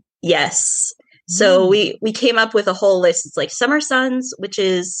 Yes. So we came up with a whole list. It's like Summer Suns, which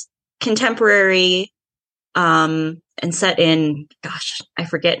is contemporary and set in, gosh, I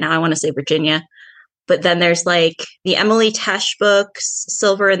forget now. I want to say Virginia. But then there's like the Emily Tesh books,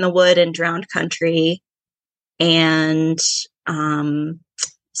 Silver in the Wood and Drowned Country, and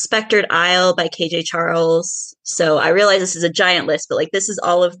Spectred Isle by KJ Charles. So I realize this is a giant list, but like this is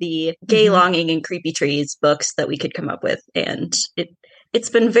all of the gay longing and creepy trees books that we could come up with. And it's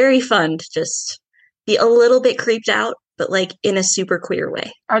been very fun to just be a little bit creeped out, but like in a super queer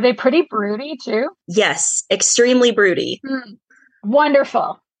way. Are they pretty broody too? Yes, extremely broody.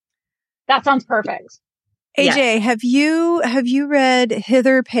 Wonderful. That sounds perfect. AJ, have you read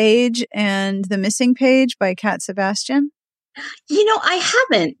Hither Page and The Missing Page by Cat Sebastian? You know, I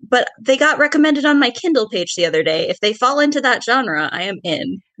haven't, but they got recommended on my Kindle page the other day. If they fall into that genre, I am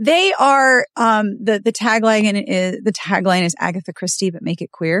in. They are the tagline is Agatha Christie, but make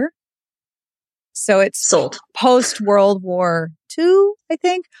it queer. So it's sold post World War II, I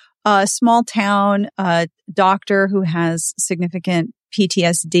think. A small town doctor who has significant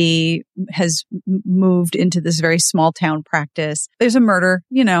PTSD has moved into this very small town practice. There's a murder,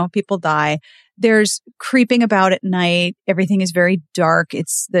 people die. There's creeping about at night. Everything is very dark.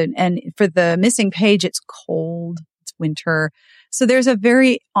 And for The Missing Page, it's cold. It's winter. So there's a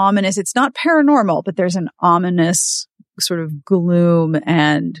very ominous, it's not paranormal, but there's an ominous sort of gloom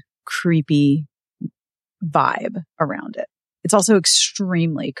and creepy vibe around it. It's also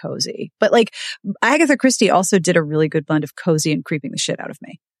extremely cozy. But like Agatha Christie also did a really good blend of cozy and creeping the shit out of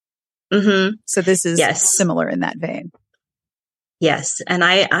me. Mm-hmm. So this is similar in that vein. Yes. And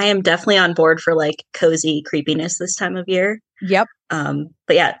I am definitely on board for like cozy creepiness this time of year. Yep. But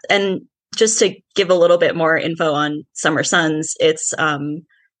yeah, and just to give a little bit more info on Summer Suns, it's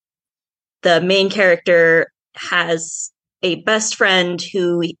the main character has a best friend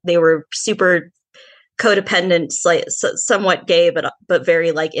who they were super codependent, somewhat gay, but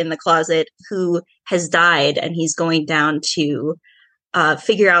very like in the closet, who has died, and he's going down to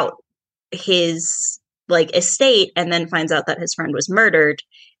figure out his like estate and then finds out that his friend was murdered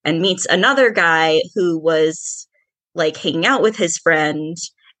and meets another guy who was like hanging out with his friend,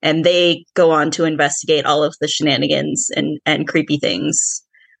 and they go on to investigate all of the shenanigans and creepy things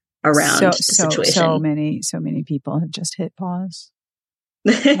around the situation. So many people have just hit pause.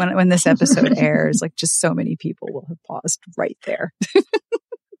 when this episode airs, like just so many people will have paused right there.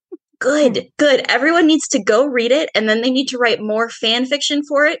 Good. Everyone needs to go read it, and then they need to write more fan fiction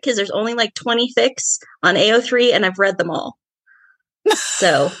for it, because there's only like 20 fics on AO3, and I've read them all.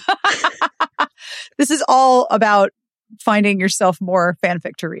 So this is all about finding yourself more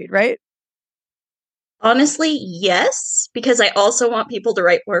fanfic to read, right? Honestly, yes, because I also want people to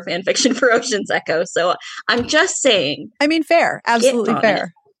write more fan fiction for Ocean's Echo. So I'm just saying. I mean, fair. Absolutely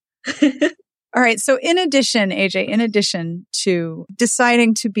fair. All right. So in addition, AJ, in addition to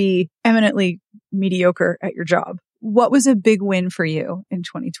deciding to be eminently mediocre at your job, what was a big win for you in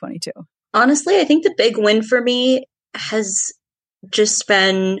 2022? Honestly, I think the big win for me has just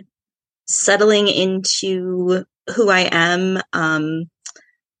been settling into who I am.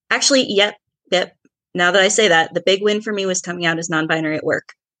 Actually, yep. Now that I say that, the big win for me was coming out as non-binary at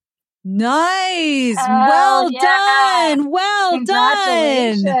work. Nice. Well done. Well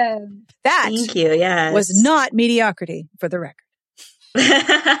done. That Thank you. Yes. was not mediocrity, for the record.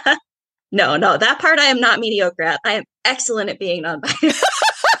 No, that part I am not mediocre at. I am excellent at being non-binary.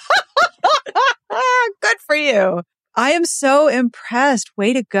 Good for you. I am so impressed.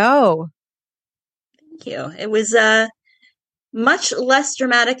 Way to go. Thank you. It was much less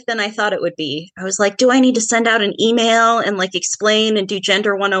dramatic than I thought it would be. I was like, do I need to send out an email and like explain and do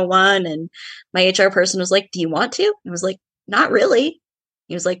Gender 101? And my HR person was like, do you want to? I was like, not really.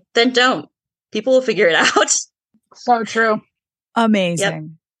 He was like, then don't. People will figure it out. So true. Amazing. Yep.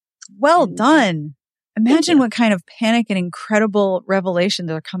 Well done. Imagine what kind of panic and incredible revelations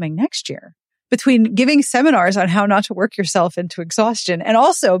are coming next year. Between giving seminars on how not to work yourself into exhaustion and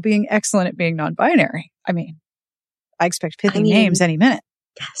also being excellent at being non-binary. I mean, I expect pithy names any minute.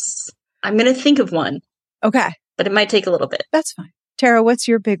 Yes. I'm going to think of one. Okay. But it might take a little bit. That's fine. Tara, what's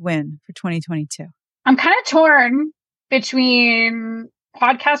your big win for 2022? I'm kind of torn between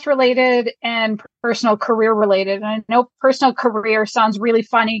podcast related and personal career related. And I know personal career sounds really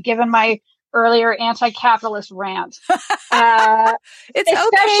funny given my earlier anti-capitalist rant. It's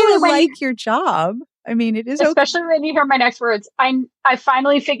okay to like your job. I mean, it is especially when you hear my next words. I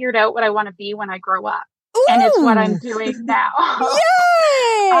finally figured out what I want to be when I grow up. Ooh. And it's what I'm doing now.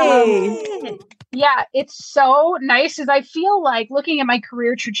 Yay! Yeah, it's so nice as I feel like looking at my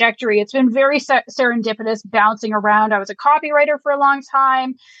career trajectory, it's been very serendipitous, bouncing around. I was a copywriter for a long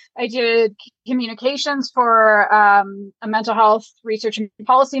time. I did communications for a mental health research and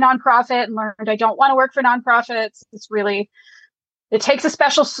policy nonprofit, and learned I don't want to work for nonprofits. It takes a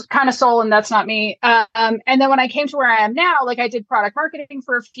special kind of soul, and that's not me. And then when I came to where I am now, like I did product marketing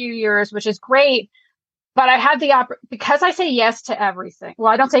for a few years, which is great. But I had because I say yes to everything.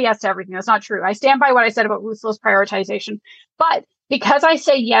 Well, I don't say yes to everything. That's not true. I stand by what I said about ruthless prioritization. But because I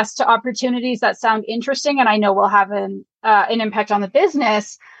say yes to opportunities that sound interesting and I know will have an impact on the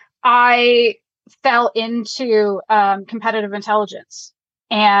business, I fell into competitive intelligence.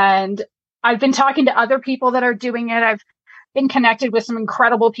 And I've been talking to other people that are doing it. I've been connected with some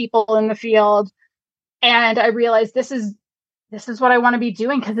incredible people in the field. And I realized this is what I want to be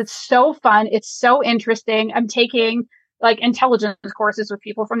doing because it's so fun. It's so interesting. I'm taking like intelligence courses with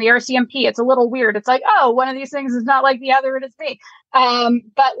people from the RCMP. It's a little weird. It's like, oh, one of these things is not like the other. It is me.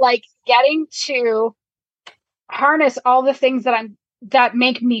 But like getting to harness all the things that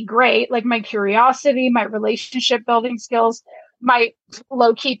make me great, like my curiosity, my relationship building skills, my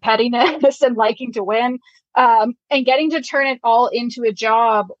low key pettiness and liking to win, and getting to turn it all into a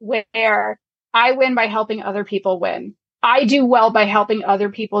job where I win by helping other people win. I do well by helping other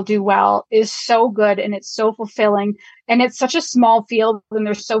people do well is so good, and it's so fulfilling, and it's such a small field and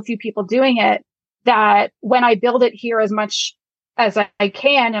there's so few people doing it that when I build it here as much as I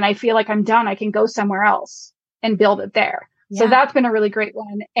can and I feel like I'm done, I can go somewhere else and build it there. Yeah. So that's been a really great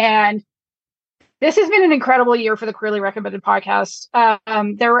one. And this has been an incredible year for the Queerly Recommended podcast.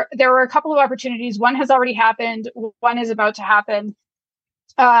 There were a couple of opportunities. One has already happened. One is about to happen.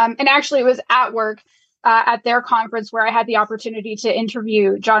 And actually it was at work. At their conference where I had the opportunity to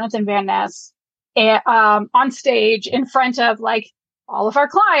interview Jonathan Van Ness on stage in front of like all of our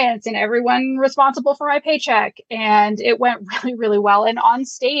clients and everyone responsible for my paycheck. And it went really, really well. And on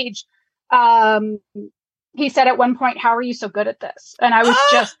stage, he said at one point, "How are you so good at this?" And I was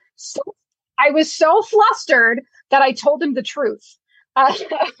I was so flustered that I told him the truth,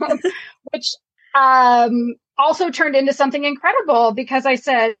 which also turned into something incredible because I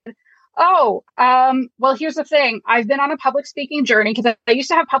said, Well, here's the thing. I've been on a public speaking journey because I used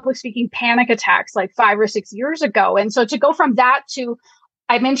to have public speaking panic attacks like 5 or 6 years ago. And so to go from that to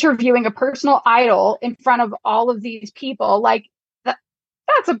I'm interviewing a personal idol in front of all of these people, like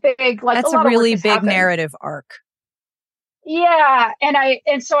that's a big, like that's a really big narrative arc. Yeah.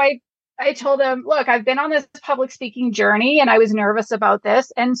 And so I told him, look, I've been on this public speaking journey and I was nervous about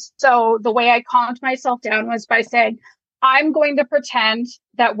this. And so the way I calmed myself down was by saying, I'm going to pretend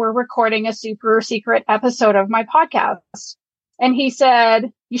that we're recording a super secret episode of my podcast. And he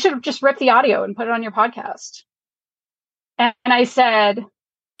said, you should have just ripped the audio and put it on your podcast. And I said,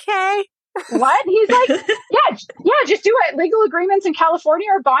 okay. What? He's like, yeah, just do it. Legal agreements in California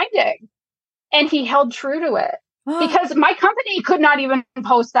are binding. And he held true to it because my company could not even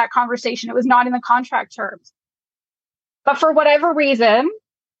post that conversation. It was not in the contract terms. But for whatever reason,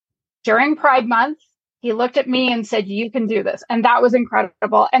 during Pride Month, he looked at me and said, you can do this. And that was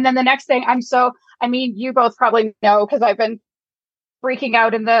incredible. And then the next thing you both probably know, because I've been freaking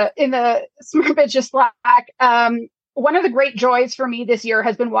out in the Smart Bitches Slack. One of the great joys for me this year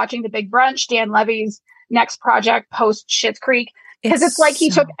has been watching The Big Brunch, Dan Levy's next project post Schitt's Creek. Because it's like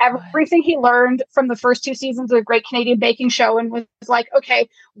he took everything he learned from the first 2 seasons of the Great Canadian Baking Show and was like, okay,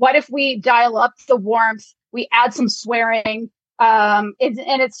 what if we dial up the warmth? We add some swearing.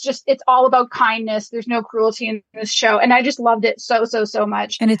 It's all about kindness. There's no cruelty in this show. And I just loved it so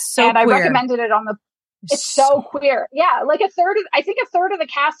much. And it's so queer. I recommended it it's so queer. Yeah. Like a third of the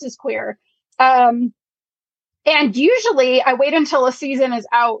cast is queer. And usually I wait until a season is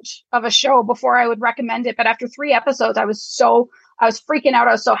out of a show before I would recommend it. But after 3 episodes, I was freaking out.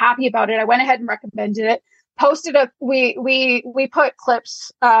 I was so happy about it. I went ahead and recommended it. We put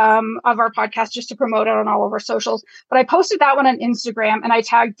clips of our podcast just to promote it on all of our socials. But I posted that one on Instagram and I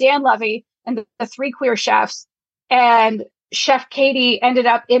tagged Dan Levy and the 3 queer chefs. And Chef Katie ended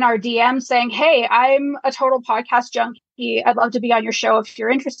up in our DM saying, hey, I'm a total podcast junkie. I'd love to be on your show if you're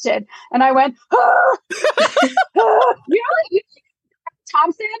interested. And I went,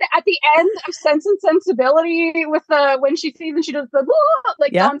 Thompson at the end of Sense and Sensibility with when she sees and she does the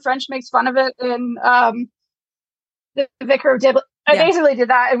Dawn French makes fun of it in the Vicar of Dibley. I basically did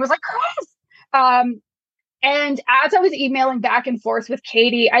that and was like, Chris. And as I was emailing back and forth with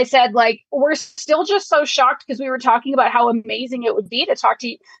Katie, I said, like, we're still just so shocked because we were talking about how amazing it would be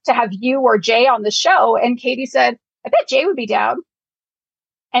to have you or Jay on the show. And Katie said, I bet Jay would be down.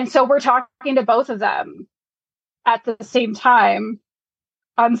 And so we're talking to both of them at the same time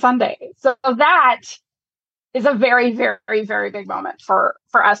on Sunday. So that is a very, very, very big moment for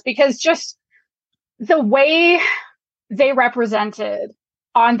us because just the way they represented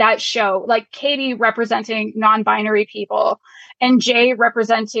on that show, like Katie representing non-binary people and Jay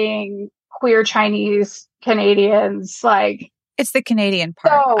representing queer Chinese Canadians, like it's the Canadian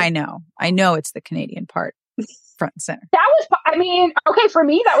part. So, I know it's the Canadian part front and center. That was, for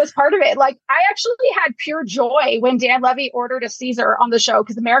me, that was part of it. Like I actually had pure joy when Dan Levy ordered a Caesar on the show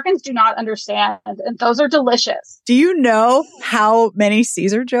because Americans do not understand and those are delicious. Do you know how many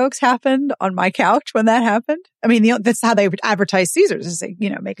Caesar jokes happened on my couch when that happened? I mean, that's how they advertise Caesars is they,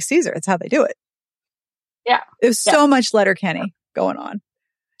 make a Caesar. It's how they do it. Yeah. There's so much Letterkenny going on.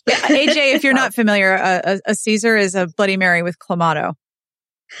 Yeah, AJ, if you're not familiar, a Caesar is a Bloody Mary with Clamato.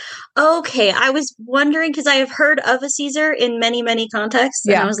 Okay, I was wondering because I have heard of a Caesar in many, many contexts.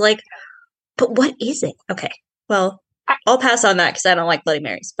 And I was like, but what is it? Okay, well, I'll pass on that because I don't like Bloody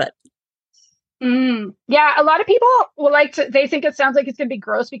Marys, but. Yeah, a lot of people will they think it sounds like it's going to be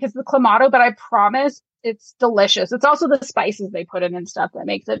gross because of the Clamato, but I promise it's delicious. It's also the spices they put in and stuff that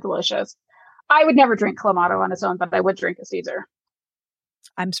makes it delicious. I would never drink Clamato on its own, but I would drink a Caesar.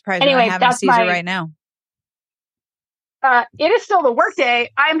 I'm surprised I have a Caesar right now. It is still the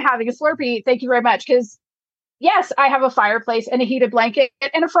workday. I'm having a Slurpee. Thank you very much. Because yes, I have a fireplace and a heated blanket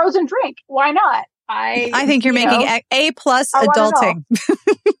and a frozen drink. Why not? I think you're making A+ adulting.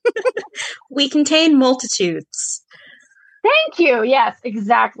 We contain multitudes. Thank you. Yes,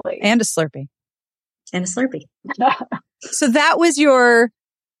 exactly. And a Slurpee. So that was your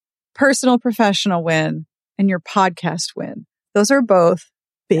personal professional win and your podcast win. Those are both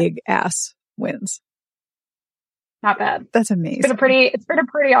big ass wins. Not bad. That's amazing. It's been a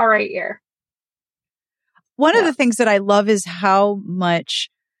pretty all right year. One of the things that I love is how much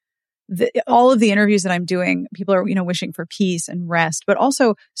all of the interviews that I'm doing, people are, wishing for peace and rest, but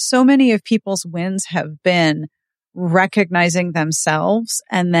also so many of people's wins have been recognizing themselves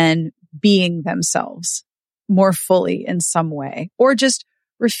and then being themselves more fully in some way, or just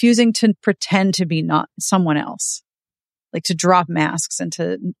refusing to pretend to be not someone else, like to drop masks and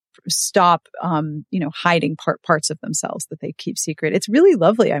to stop, hiding parts of themselves that they keep secret. It's really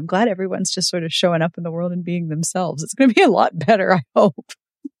lovely. I'm glad everyone's just sort of showing up in the world and being themselves. It's going to be a lot better, I hope.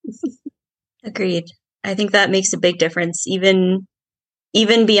 Agreed. I think that makes a big difference, even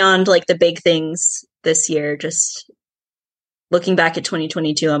beyond like the big things this year. Just looking back at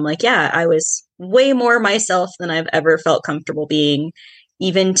 2022, I'm like, yeah, I was way more myself than I've ever felt comfortable being,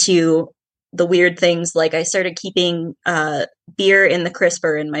 even to the weird things. Like I started keeping beer in the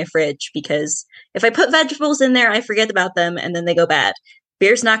crisper in my fridge, because if I put vegetables in there, I forget about them and then they go bad.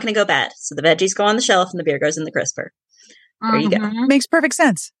 Beer's not going to go bad. So the veggies go on the shelf and the beer goes in the crisper. There you go. Makes perfect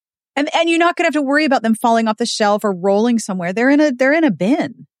sense. And you're not going to have to worry about them falling off the shelf or rolling somewhere. They're in a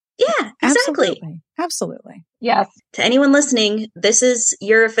bin. Yeah, exactly. Absolutely. Yes. To anyone listening, this is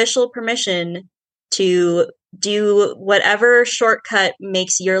your official permission to do whatever shortcut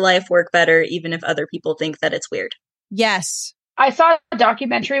makes your life work better, even if other people think that it's weird. Yes. I saw a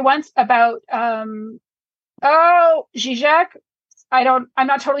documentary once about Zizek. I'm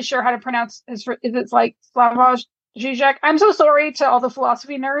not totally sure how to pronounce his. Is it like Slavoj Zizek? I'm so sorry to all the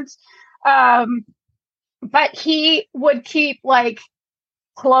philosophy nerds. But he would keep like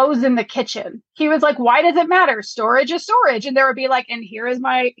clothes in the kitchen. He was like, why does it matter? Storage is storage. And there would be like, and here is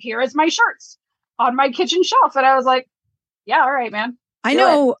my shirts on my kitchen shelf. And I was like, yeah, all right, man. I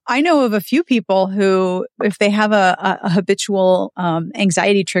know of a few people who, if they have a habitual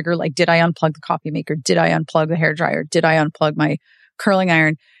anxiety trigger, like did I unplug the coffee maker? Did I unplug the hairdryer? Did I unplug my curling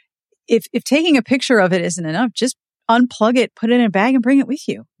iron? If taking a picture of it isn't enough, just unplug it, put it in a bag and bring it with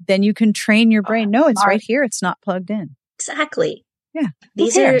you. Then you can train your brain. No, it's right here. It's not plugged in. Exactly. Yeah.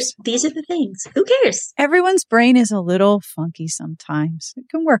 These are the things. Who cares? Everyone's brain is a little funky sometimes. You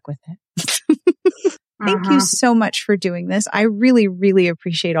can work with it. Thank you so much for doing this. I really, really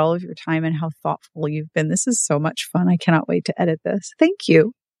appreciate all of your time and how thoughtful you've been. This is so much fun. I cannot wait to edit this. Thank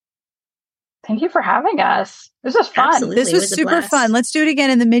you. Thank you for having us. This was fun. Absolutely. This was super fun. Let's do it again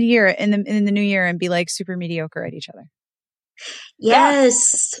in the mid-year, in the new year, and be like super mediocre at each other.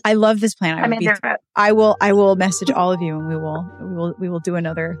 Yes. I love this plan. I will message all of you and we will do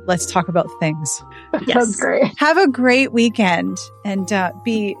another Let's Talk About Things. Yes. That's great. Have a great weekend and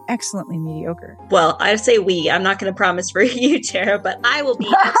be excellently mediocre. Well, I say I'm not going to promise for you, Tara, but I will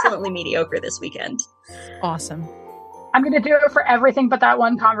be excellently mediocre this weekend. Awesome. I'm going to do it for everything but that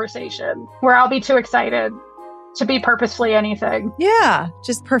one conversation where I'll be too excited to be purposefully anything. Yeah,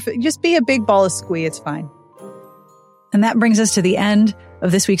 just perfect. Just be a big ball of squee. It's fine. And that brings us to the end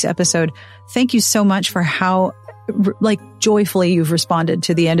of this week's episode. Thank you so much for how joyfully you've responded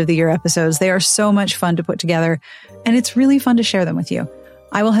to the end of the year episodes. They are so much fun to put together and it's really fun to share them with you.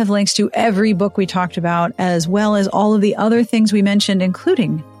 I will have links to every book we talked about, as well as all of the other things we mentioned,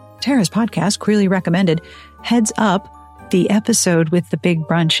 including Tara's podcast, Queerly Recommended. Heads up, the episode with the big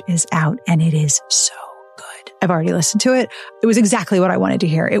brunch is out and it is so good. I've already listened to it. It was exactly what I wanted to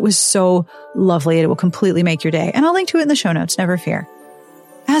hear. It was so lovely. It will completely make your day. And I'll link to it in the show notes. Never fear.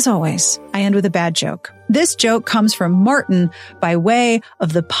 As always, I end with a bad joke. This joke comes from Martin by way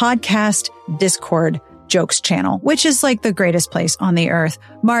of the podcast Discord jokes channel, which is like the greatest place on the earth.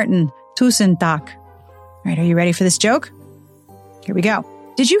 Martin, tusen tak. All right, are you ready for this joke? Here we go.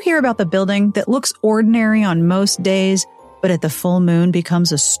 Did you hear about the building that looks ordinary on most days, but at the full moon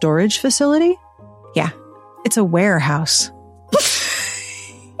becomes a storage facility? Yeah, it's a warehouse.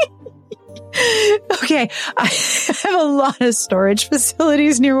 Okay, I have a lot of storage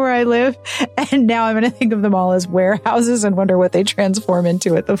facilities near where I live, and now I'm going to think of them all as warehouses and wonder what they transform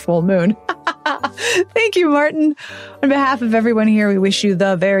into at the full moon. Thank you, Martin. On behalf of everyone here, we wish you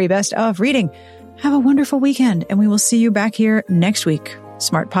the very best of reading. Have a wonderful weekend, and we will see you back here next week.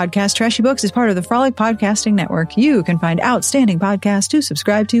 Smart Podcast Trashy Books is part of the Frolic Podcasting Network. You can find outstanding podcasts to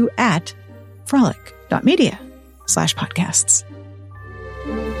subscribe to at frolic.media/podcasts.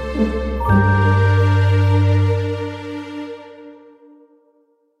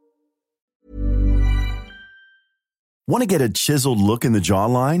 Want to get a chiseled look in the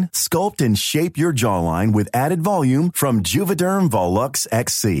jawline? Sculpt and shape your jawline with added volume from Juvederm Volux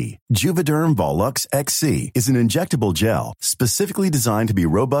XC. Juvederm Volux XC is an injectable gel specifically designed to be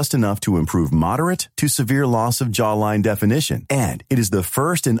robust enough to improve moderate to severe loss of jawline definition. And it is the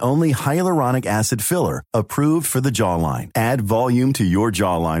first and only hyaluronic acid filler approved for the jawline. Add volume to your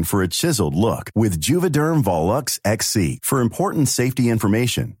jawline for a chiseled look with Juvederm Volux XC. For important safety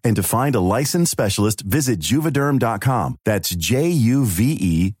information and to find a licensed specialist, visit Juvederm.com. That's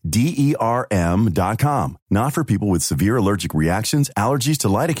Juvederm.com. Not for people with severe allergic reactions, allergies to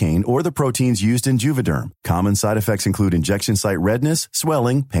lidocaine, or the proteins used in Juvederm. Common side effects include injection site redness,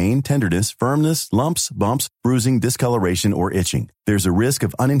 swelling, pain, tenderness, firmness, lumps, bumps, bruising, discoloration, or itching. There's a risk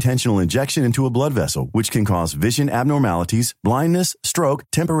of unintentional injection into a blood vessel, which can cause vision abnormalities, blindness, stroke,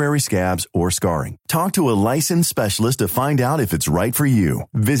 temporary scabs, or scarring. Talk to a licensed specialist to find out if it's right for you.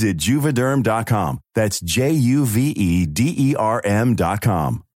 Visit Juvederm.com. That's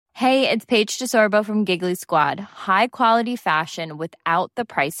JUVEDERM.com. Hey, it's Paige DeSorbo from Giggly Squad. High quality fashion without the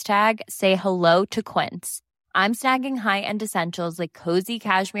price tag. Say hello to Quince. I'm snagging high-end essentials like cozy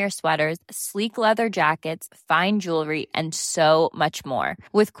cashmere sweaters, sleek leather jackets, fine jewelry, and so much more.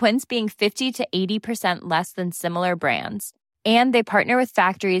 With Quince being 50 to 80% less than similar brands. And they partner with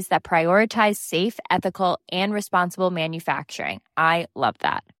factories that prioritize safe, ethical, and responsible manufacturing. I love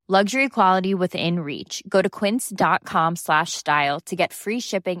that. Luxury quality within reach. Go to quince.com/style to get free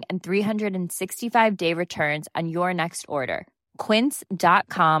shipping and 365-day returns on your next order.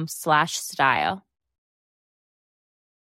 Quince.com/style.